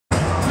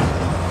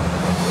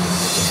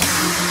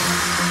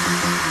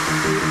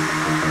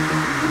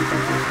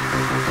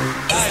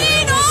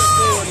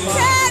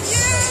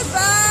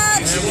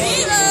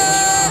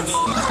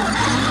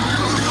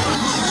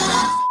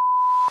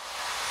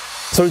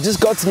So we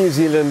just got to New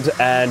Zealand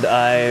and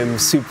I'm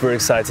super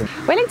excited.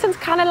 Wellington's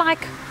kind of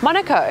like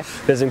Monaco.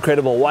 There's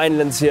incredible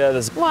winelands here.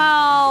 There's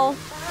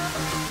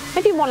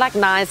Maybe more like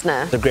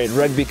Knysna. a great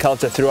rugby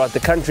culture throughout the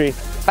country.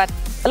 But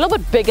a little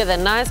bit bigger than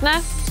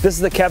Knysna, This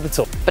is the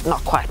capital. but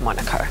not quite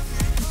Monaco.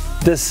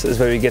 This is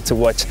where we get to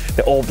watch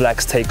the All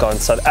Blacks take on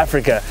South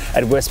Africa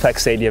at Westpac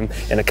Stadium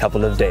in a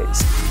couple of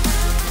days.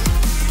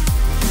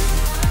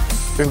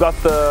 We've got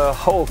the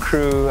whole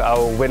crew,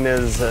 our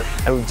winners,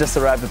 and we've just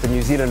arrived at the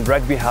New Zealand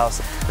Rugby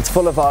House. It's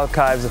full of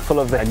archives, it's full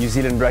of the New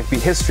Zealand rugby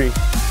history.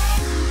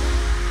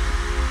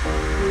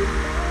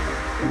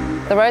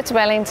 The Road to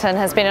Wellington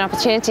has been an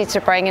opportunity to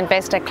bring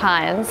Investec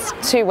clients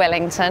to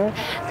Wellington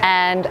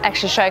and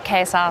actually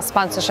showcase our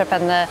sponsorship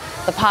and the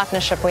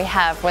partnership we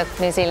have with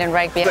New Zealand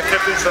Rugby. The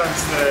captain's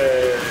runs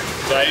the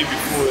day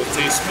before the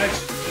test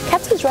match.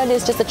 Captain's Run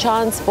is just a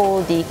chance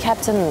for the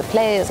captain and the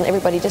players and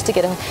everybody just to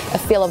get a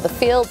feel of the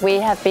field. We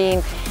have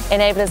been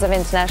enablers of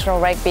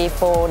international rugby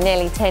for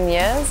nearly 10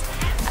 years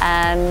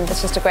and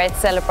it's just a great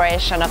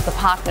celebration of the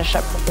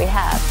partnership that we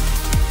have.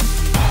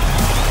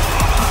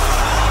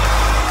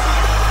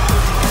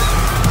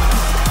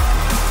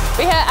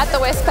 We're here at the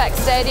Westpac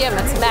Stadium,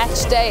 it's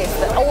match day, it's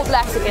the All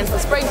Blacks against the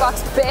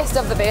Springboks, best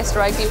of the best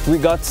rugby. We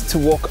got to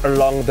walk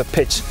along the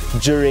pitch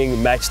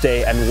during match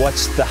day and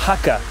watch the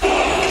haka.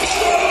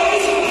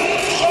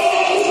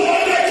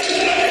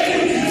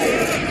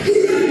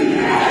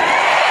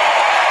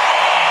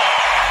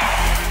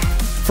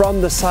 From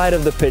the side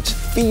of the pitch,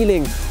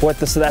 feeling what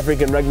the South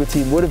African rugby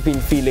team would have been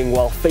feeling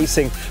while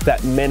facing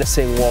that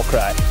menacing war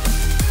cry.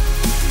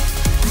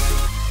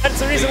 That's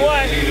the reason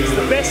why it's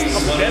the best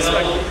of the best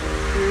rugby.